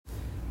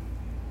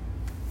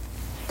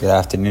Good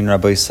afternoon,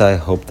 Rabbi Isai.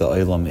 Hope the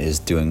Olam is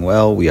doing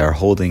well. We are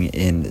holding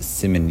in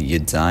Siman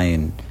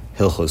Yudzayin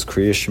Hilchos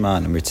Krias Shema,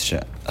 and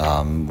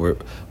we're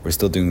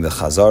still doing the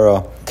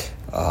Chazara.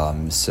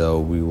 So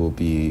we will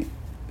be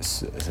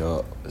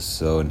so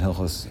in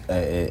Hilchos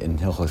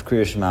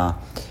Krias Shema.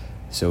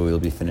 So we will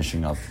be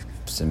finishing up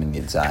Siman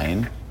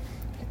Yudzayin,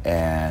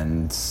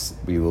 and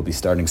we will be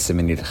starting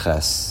Siman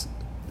Yudches,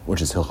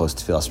 which is Hilchos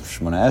Tefilas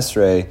Shmoneh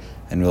Esrei,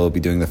 and we'll be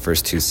doing the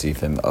first two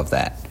sifim of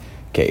that.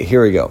 Okay,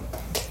 here we go.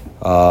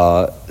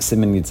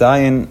 Siman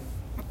Yudzayin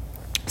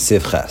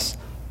Sif Ches.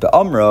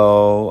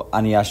 Be'amro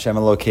ani Hashem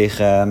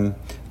Elokeichem.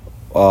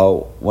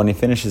 When he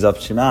finishes up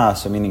Shema,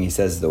 so meaning he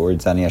says the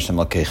words ani Hashem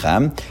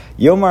Elokeichem.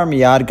 Yomar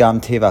miyad gam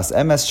tevas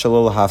emes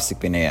shalol hafsik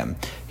b'neihem.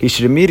 He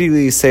should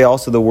immediately say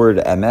also the word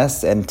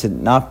emes and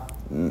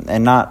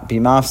not be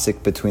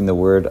mafsik between the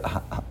word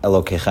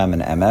Elokeichem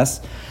and emes.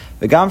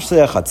 V'gam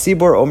shliach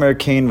hatzibor omer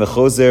kain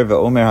v'chozer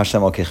v'omer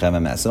Hashem Elokeichem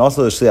emes. And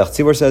also the shliach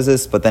tzibor says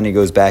this, but then he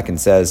goes back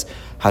and says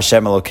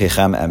Hashem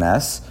Elokeichem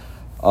emes.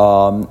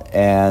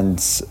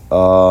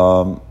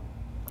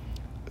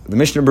 The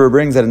Mishnah Berurah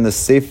brings that in the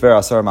Sefer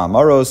Asar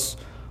Ma'amaros,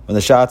 when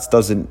the Shatz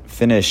doesn't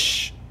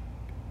finish,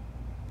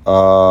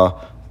 the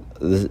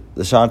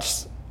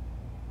Shatz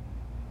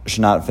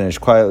should not finish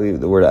quietly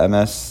the word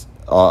emes,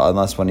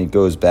 unless when he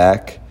goes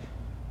back,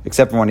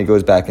 except for when he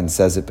goes back and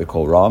says it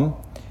b'kol ram.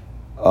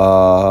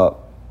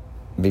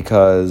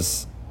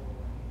 Because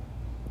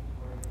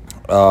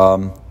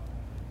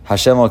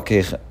Hashem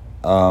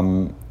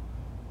Elokeichem,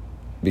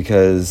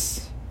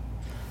 because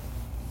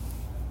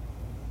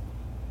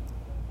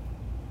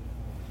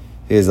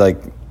is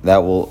like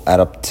that will add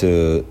up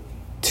to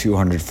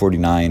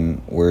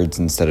 249 words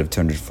instead of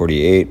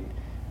 248.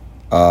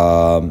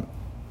 But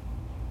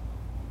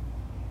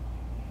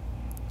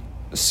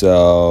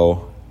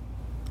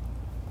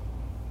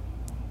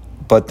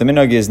the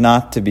minhag is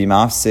not to be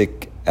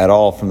mafsik at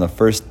all from the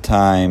first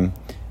time,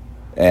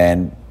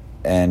 and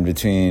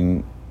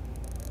between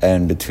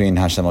Hashem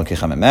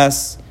Elokeichem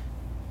emes.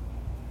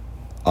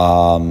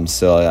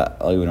 So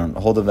we don't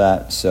hold of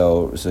that.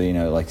 So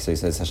like he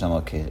says Hashem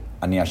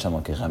ani Hashem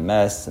Elokeichem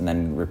emes, and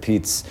then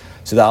repeats.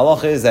 So the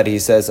halach is that he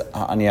says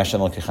ani Hashem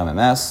Elokeichem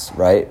emes,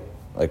 right,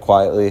 like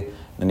quietly.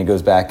 Then he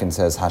goes back and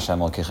says Hashem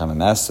Elokeichem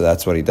emes. So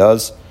that's what he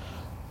does.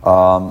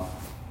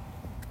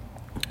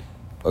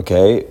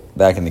 Okay,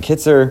 back in the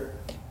Kitzur.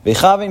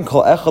 V'chavin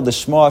kol echad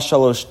l'shmoa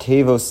shalosh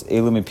tevos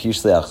elu mipi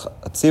shliach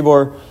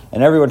tzibor,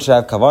 and everyone should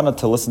have kavanah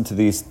to listen to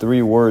these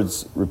three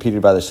words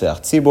repeated by the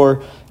shliach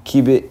tzibor.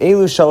 Ki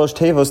be'elu shalosh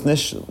tevos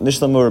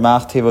nishlamu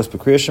ramach tevos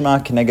b'kriyas Shema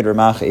keneged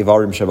ramach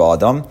evarim sheba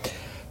adam.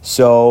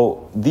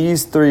 So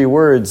these three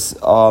words,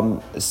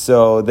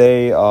 so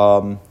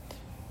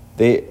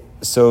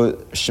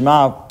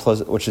Shema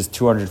plus, which is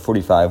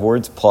 245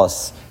 words,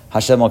 plus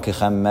Hashem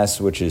Elokeichem emes,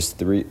 which is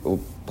three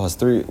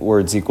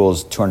words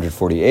equals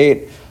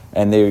 248.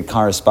 And they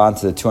correspond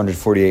to the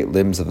 248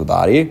 limbs of the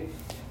body.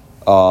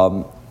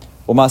 And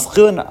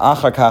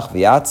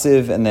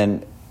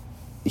then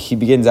he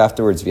begins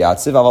afterwards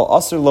v'yatziv. Aval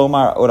asur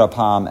lomar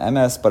orapam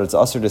emes, but it's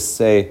asur to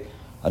say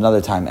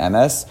another time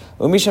emes.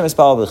 And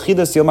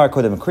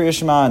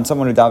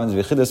someone who davens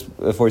v'chidus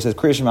before he says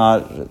Krias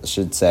Shema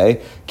should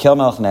say kel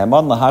melech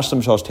ne'emad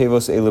lahashlam shalosh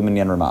tevos elu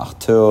minyan ramach,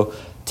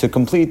 to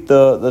complete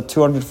the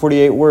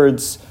 248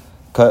 words.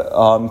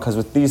 Because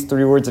with these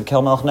three words of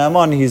Kel Melech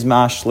Ne'eman, he's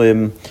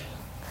mashlim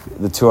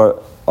the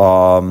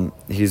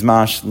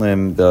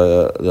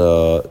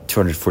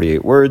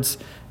 248 words,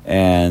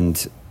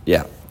 and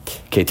yeah.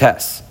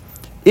 Ketes.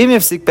 Im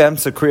yafsik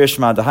be'emtza Krias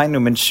Shema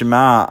dahainu min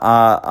Shema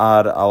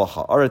ad al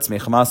haaretz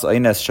mechamas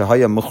oines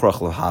shehaya muchrach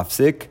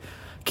lehafsik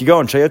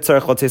kigon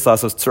sheyotzarech lotes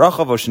lasos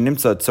tzrachav o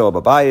shenimtza tzoa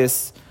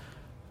babayis.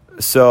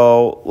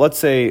 So let's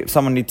say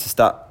someone needed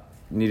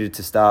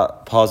to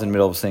stop, pause in the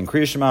middle of saying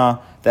Krias Shema.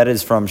 That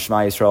is from Shema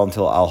Yisrael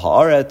until Al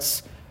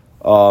Haaretz,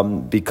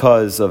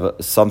 because of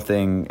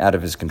something out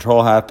of his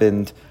control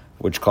happened,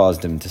 which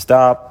caused him to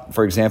stop.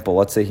 For example,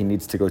 let's say he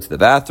needs to go to the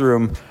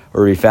bathroom,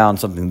 or he found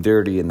something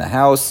dirty in the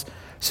house.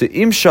 So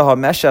Im Shaha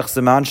Meshach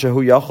Siman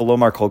Shehu Yachol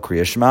Lomar Kol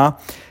Krias Shema.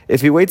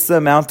 If he waits the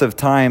amount of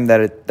time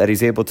that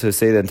he's able to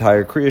say the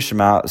entire Krias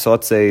Shema, so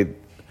let's say,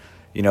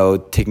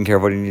 taking care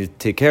of what he needed to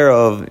take care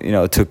of,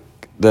 took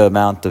the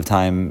amount of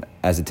time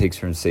as it takes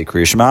for him to say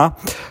Krias Shema.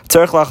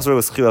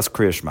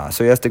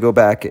 So he has to go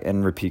back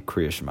and repeat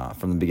Krias Shema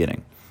from the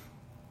beginning.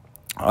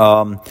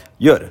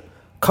 Yud.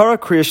 Kara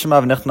Krias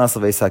Shema v'nechnas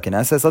l'veis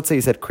haKnesses. Let's say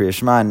he said Krias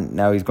Shema and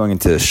now he's going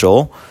into the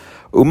shul.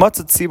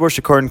 Umatzat tzibor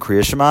shekorin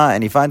Krias Shema,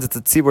 and he finds that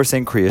the tzibor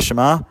saying Krias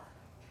Shema.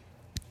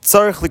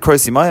 Tzarich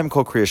likros imahem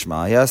kol Krias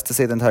Shema. He has to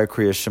say the entire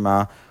Krias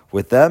Shema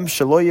with them.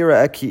 Shelo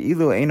yira'eh ki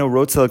ilu eino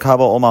rotzel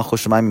kabel ol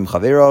malchus shamayim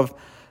chaverov.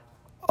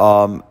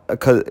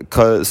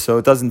 So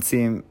it doesn't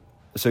seem.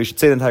 So you should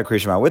say the entire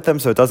Krias Shema with them.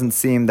 So it doesn't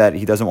seem that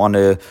he doesn't want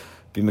to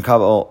be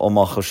mekabel ol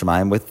malchus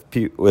shamayim with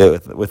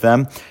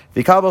them.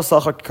 V'kabel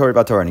sachar kikori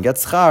b'Torah, and he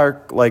gets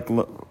schar like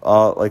the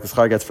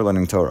schar gets for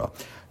learning Torah.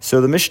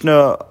 So the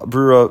Mishnah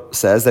Berurah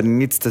says that he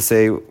needs to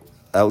say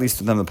at least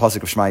with them the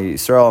pasuk of Shema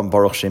Yisrael and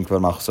Baruch Shem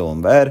Kavod Malchus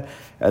Olam Vaed,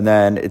 and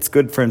then it's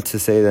good for him to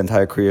say the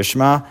entire Krias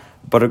Shema.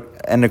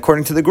 And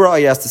according to the Gra,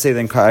 he has to say the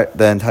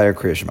entire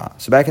Krias Shema.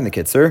 So back in the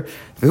Kitzur,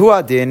 v'hu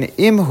adin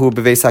imhu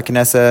beveis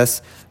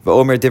haKnesses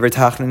v'omer divrei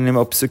tachnanim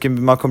o psukim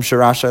b'makom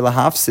sherashay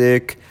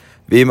lahafsik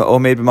v'im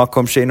omed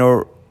b'makom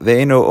sheino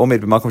ve'eno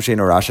omed b'makom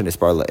sheino rasha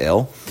nispar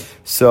la'il.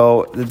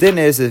 So the din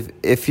is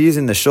if he's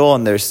in the shul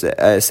and they're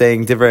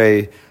saying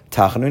divrei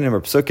tachnanim or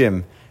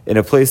psukim in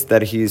a place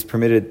that he's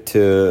permitted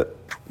to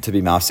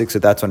be mafsik, so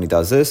that's when he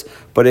does this.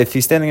 But if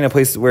he's standing in a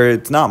place where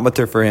it's not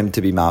mutter for him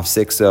to be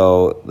mafsik,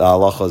 so the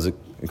halacha is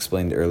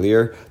explained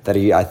earlier that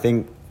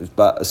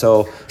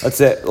so let's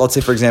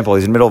say for example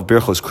he's in the middle of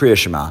Hilchos Krias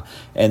Shema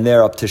and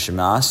they're up to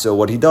Shema. So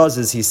what he does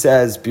is he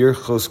says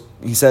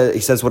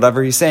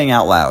whatever he's saying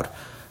out loud.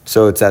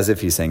 So it's as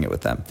if he's saying it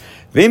with them.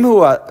 If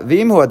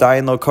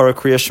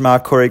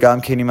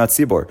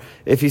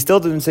he still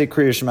didn't say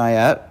Krias Shema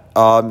yet,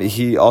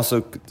 he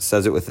also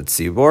says it with the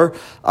tzibor.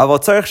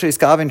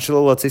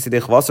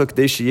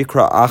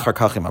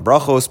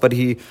 But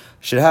he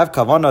should have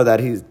kavanah that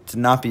he to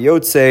not be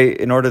yotze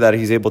in order that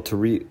he's able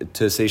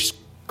to say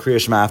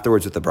Krias Shema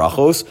afterwards with the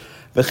brachos.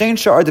 Similarly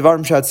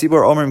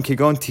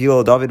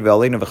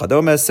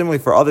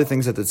for other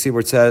things that the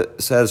tzibor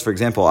says, for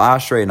example,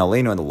 Ashrei and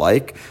Aleinu and the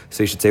like,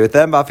 so you should say with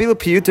them.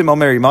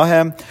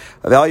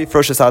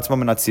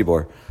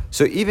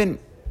 So even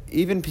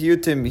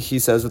piyutim he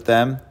says with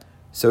them.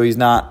 So he's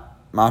not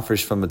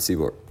mafresh from the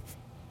tzibur.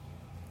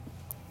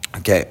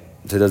 Okay,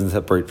 so it doesn't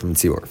separate from the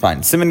tzibur.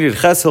 Fine. Siman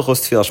Hilchos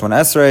Tefilas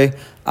Shmoneh Esrei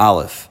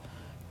Aleph.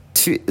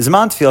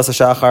 Zman Tefilas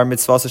HaShachar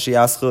mitzvah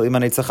sheyaschil im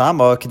hanetzach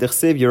hama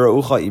k'dechsev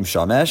yiraucha im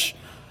shamesh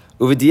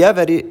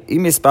uv'diavad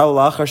im yispal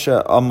lachar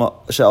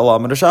she'ala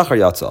amud hashachar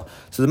yatza.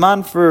 So the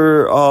man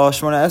for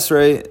Shmoneh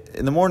Esrei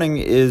in the morning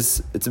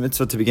it's a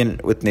mitzvah to begin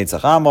with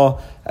netzach hama,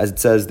 as it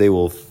says they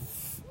will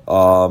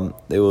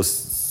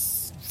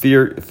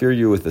fear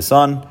you with the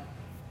sun.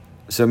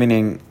 So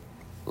meaning,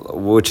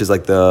 which is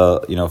like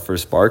the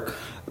first spark.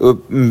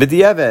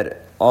 B'diavad,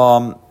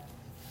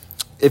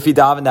 if he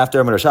davened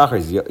after Amud HaShachar,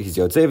 he's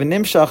yotzei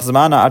v'nimshach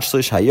zmana ad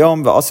shlish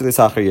hayom v'asik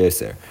l'sachar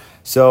yeser.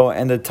 So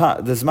and the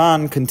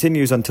zman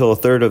continues until a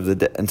third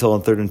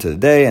into the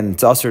day, and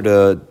it's also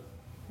to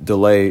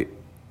delay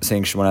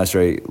saying Shmoneh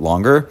Esrei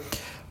longer.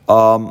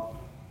 The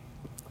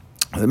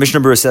Mishnah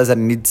Berurah says that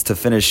he needs to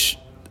finish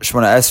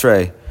Shmoneh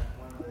Esrei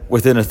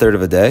within a third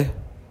of a day.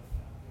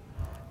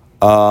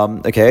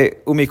 Okay.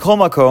 Umikol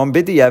makom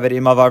b'diavad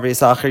imavar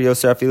v'yisachar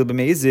yoser afilu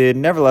b'meizid.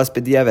 Nevertheless,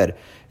 b'diavad,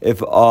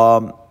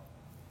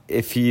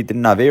 if he did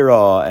an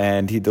avera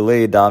and he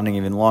delayed davening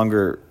even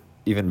longer,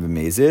 even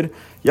b'meizid,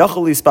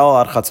 yachol yispal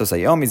ad chatzos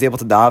hayom. He's able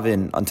to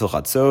daven until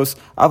chatzos.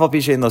 Aval pi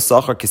she'en lo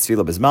sachar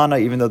k'tefila b'zmana,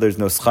 even though there's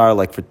no schar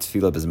like for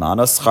tefila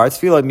b'zmana. Schar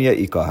tefila miya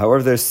ika.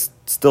 However, there's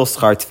still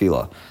schar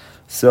tefila.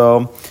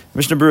 So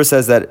Mishnah Berurah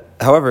says that,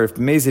 however, if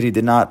b'meizid he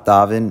did not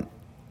daven,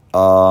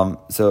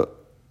 so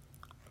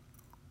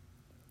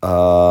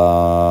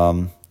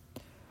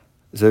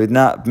if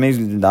not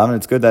maybe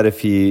it's good that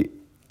if he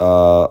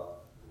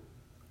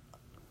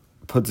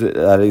puts it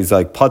that he's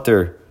like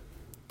putter.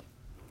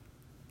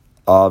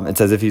 It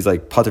says if he's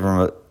like putter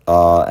from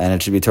and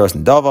it should be Toras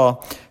and Dava,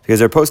 because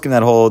they're posting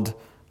that hold.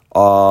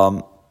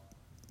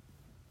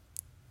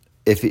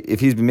 If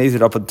he's been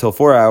mazed up until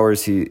 4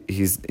 hours,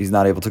 he's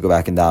not able to go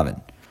back and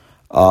daven.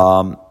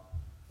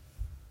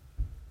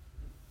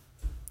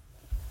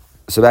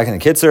 So back in the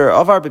Kitzur,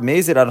 Avar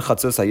b'mezid ad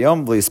chatzos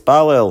hayom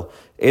v'yispalel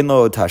ein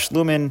lo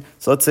tashlumin.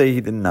 So let's say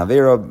he didn't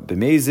avera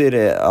b'mezid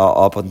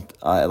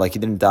like he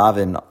didn't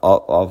daven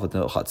up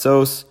until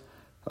chatzos,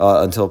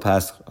 until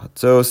past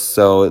chatzos.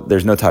 So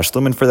there's no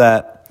tashlumin for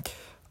that.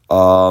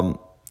 So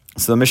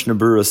the Mishnah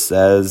Berurah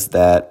says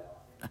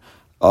that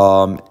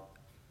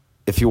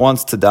if he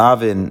wants to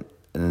daven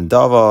in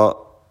dava,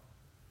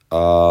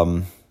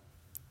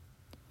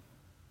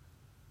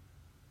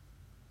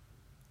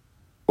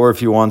 or if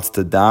he wants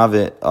to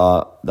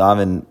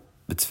daven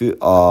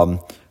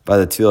by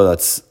the tefillah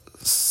that's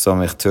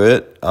somich to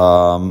it.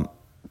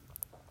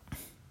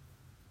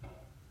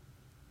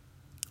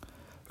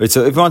 Right,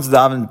 so if he wants to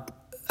daven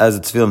as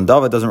a tefillah and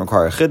dava, it doesn't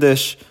require a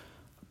chiddush.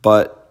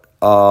 But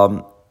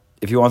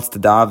if he wants to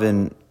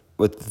daven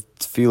with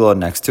tefillah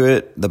next to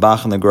it, the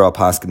Bach and the Gra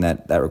paskin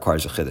that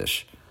requires a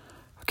chiddush.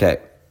 Okay.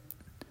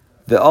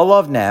 The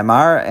olav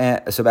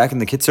ne'amar. So back in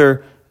the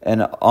Kitzur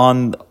and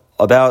on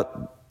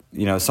about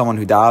someone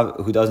who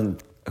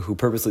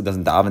purposely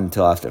doesn't daven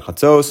until after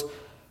chatzos,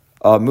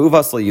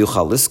 muvas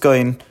leyuchal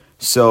liskain.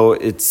 So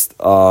it's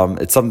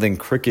something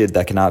crooked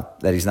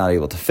that he's not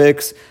able to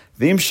fix.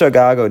 V'im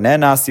shagago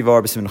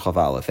nenasivar b'simin chav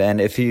aleph.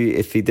 And if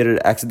he did it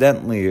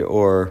accidentally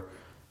or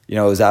it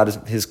was out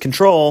of his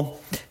control,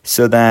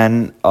 so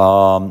then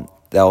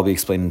that will be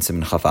explained in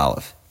simin chav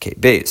aleph. Okay,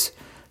 base.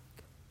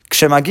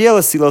 When he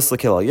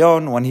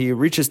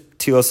reaches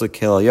Tilos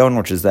L'Kilayon,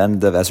 which is the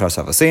end of Esrei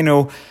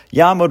Savasenu,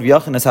 Yamod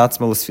v'yachin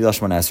hatzmo l'sfilas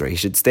Shmoneh Esrei. He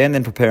should stand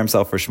and prepare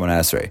himself for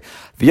Shmoneh Esrei.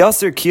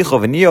 V'yasir kicho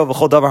v'niyo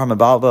v'chol davar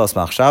hamabal v'las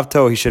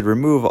machshavto. He should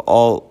remove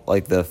all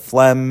like the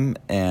phlegm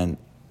and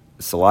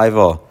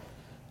saliva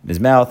in his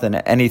mouth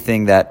and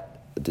anything that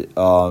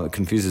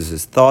confuses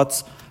his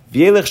thoughts. So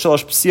he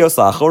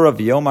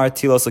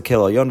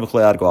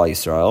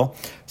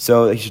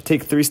should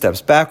take 3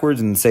 steps backwards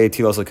and say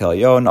Tilos L'Kel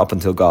Yon up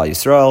until Gal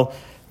Yisrael.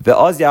 And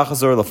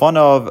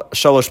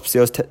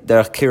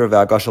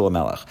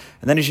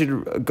then he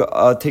should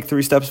take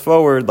 3 steps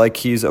forward like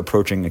he's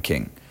approaching a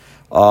king.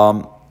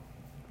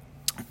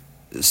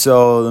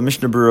 So the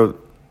Mishnah Berurah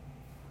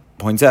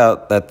points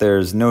out that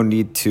there's no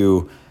need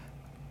to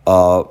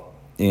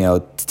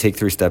to take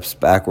 3 steps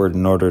backward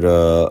in order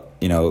to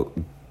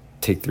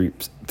take three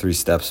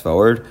steps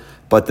forward.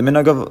 But the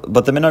minhag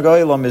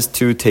olam is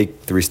to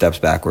take 3 steps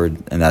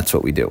backward, and that's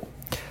what we do.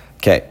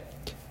 Okay.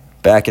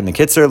 Back in the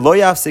Kitzur, lo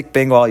yafsik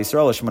ben gal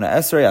Yisrael Shmoneh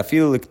Esrei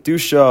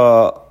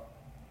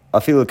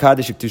afilu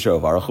kaddish kedusha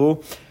of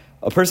Aruch.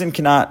 A person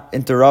cannot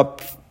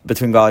interrupt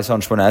between gal Yisrael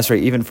and Shmoneh Esrei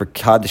even for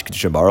kaddish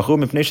kedusha of Aruch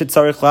mipnei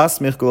shetzarich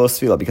lasmich gulos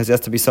tefila, because he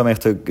has to be samech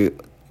to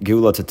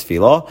geula to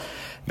tefila.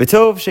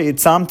 B'tov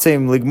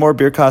sheyitzamtzem ligmor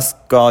birkas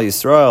gal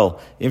Yisrael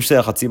im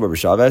shleach hatzibur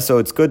b'shaveh. So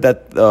it's good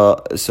that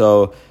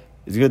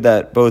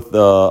both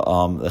the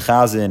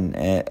chazan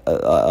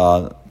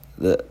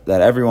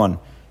that everyone.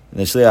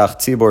 The Shliach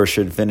Tzibor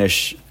should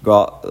finish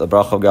the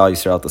bracha of Gal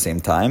Yisrael at the same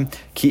time.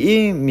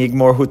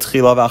 Because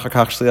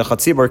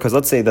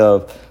let's say the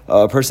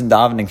person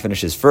davening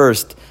finishes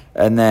first,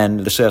 and then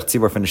the Shliach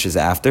Tzibor finishes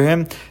after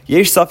him.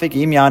 It's a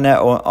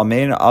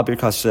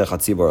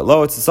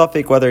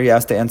suffix whether he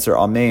has to answer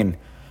Amen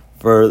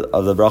for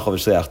the bracha of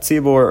Shliach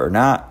Tzibor or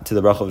not, to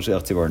the bracha of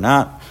Shliach Tzibor or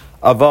not.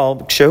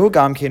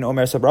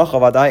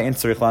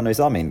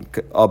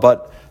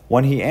 But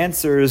when he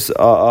answers,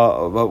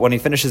 when he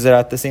finishes it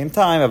at the same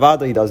time,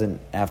 avada, he doesn't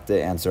have to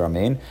answer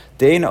amen.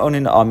 Dein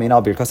onin amen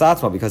al birkas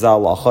atzma, because our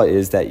halacha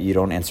is that you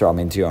don't answer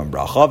amen to your own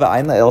bracha.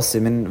 Ve'ayin la'el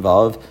simin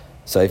vav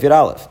seif yud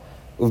aleph.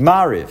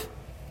 Uvmariv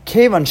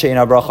kevan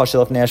sheina bracha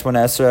shelaf ne'ashmon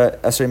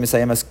esrei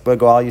misayim es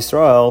b'gal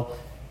Yisrael.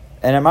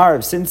 And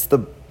Amariv, since the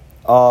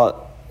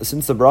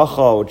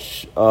bracha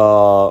which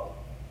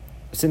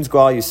since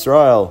Gal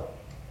Yisrael,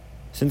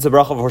 since the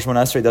bracha of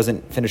Shmoneh Esrei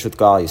doesn't finish with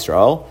Gal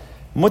Yisrael.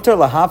 Mutar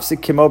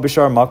lahafsik kimo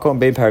b'shar makom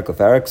bein perik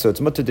leferik. So it's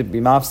mutar to be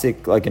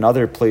mafsik like in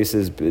other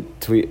places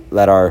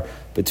that are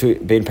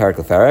between bein perik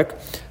leferik.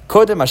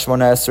 Kodem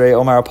Shmoneh Esrei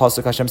Omar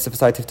Pasuk Hashem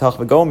Sifasai Tiftach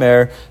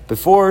v'Gomer.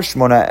 Before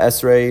Shmoneh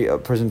Esrei, a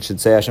person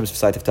should say Hashem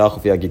Sifasai Tiftach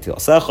v'Yagit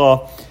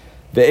Tilasecha.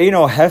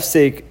 Ve'eno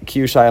hefsik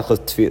ki shayach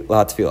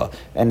l'hatfila,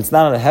 and it's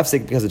not a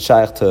hefsik because it's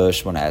shayach to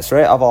Shmoneh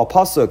Esrei. Aval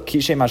Pasuk ki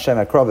shem Hashem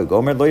Ekra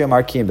v'Gomer lo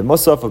yomar ki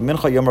b'musaf of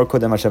mincha yomer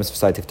kodem Hashem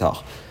Sifasai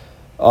Tiftach.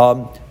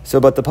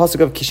 But the pasuk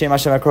of Kishem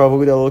Hashem Ekra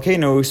v'Gudel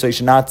Elokeinu, so he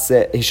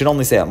should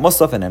only say at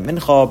Musaf and at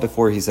Mincha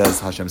before he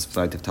says Hashem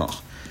Sifasai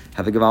Tiftach.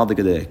 Have a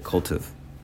gavaldik day, Kol Tuv.